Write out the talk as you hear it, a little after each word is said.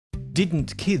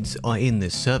didn't kids are in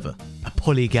this server. A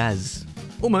polygaz.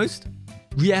 Almost.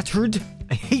 Reatard,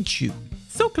 I hate you.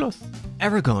 So close.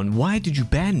 Aragon, why did you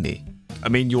ban me? I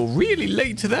mean, you're really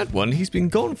late to that one. He's been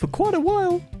gone for quite a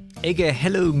while. Ege,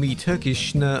 hello me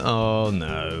Turkish oh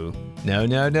no.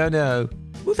 No.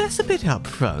 Well, that's a bit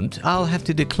upfront. I'll have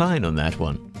to decline on that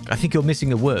one. I think you're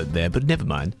missing a word there, but never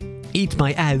mind. Eat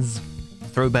my ass.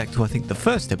 Throwback to, I think, the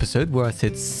first episode where I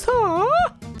said, Sa.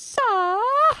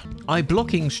 I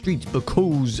blocking street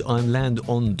because I land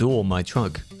on door my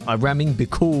truck. I ramming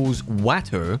because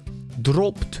water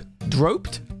dropped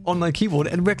on my keyboard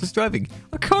and reckless driving.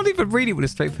 I can't even read it with a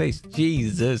straight face.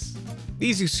 Jesus.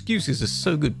 These excuses are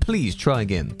so good. Please try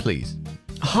again, please.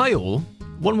 Hi all.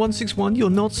 1161, you're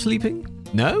not sleeping?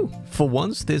 No. For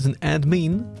once, there's an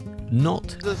admin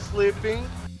not sleeping.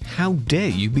 How dare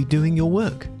you be doing your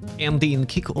work? Amdine,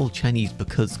 kick all Chinese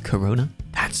because Corona?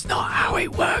 That's not how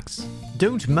it works.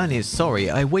 Don't money,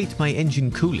 sorry, I wait my engine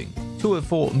cooling.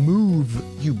 204, move,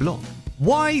 you block.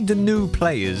 Why do new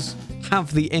players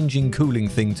have the engine cooling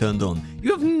thing turned on?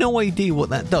 You have no idea what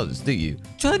that does, do you?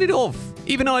 Turn it off.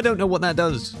 Even I don't know what that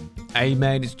does. Hey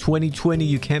man, it's 2020,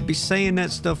 you can't be saying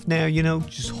that stuff now, you know?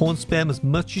 Just horn spam as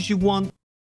much as you want.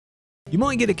 You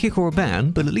might get a kick or a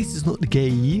ban, but at least it's not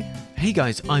gay. Hey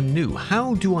guys, I'm new.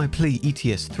 How do I play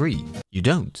ETS 3? You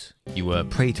don't. You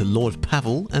pray to Lord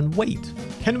Pavel and wait.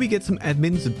 Can we get some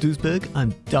admins at Duisburg?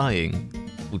 I'm dying.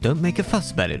 Well, don't make a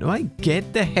fuss about it, alright?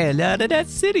 Get the hell out of that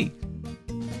city.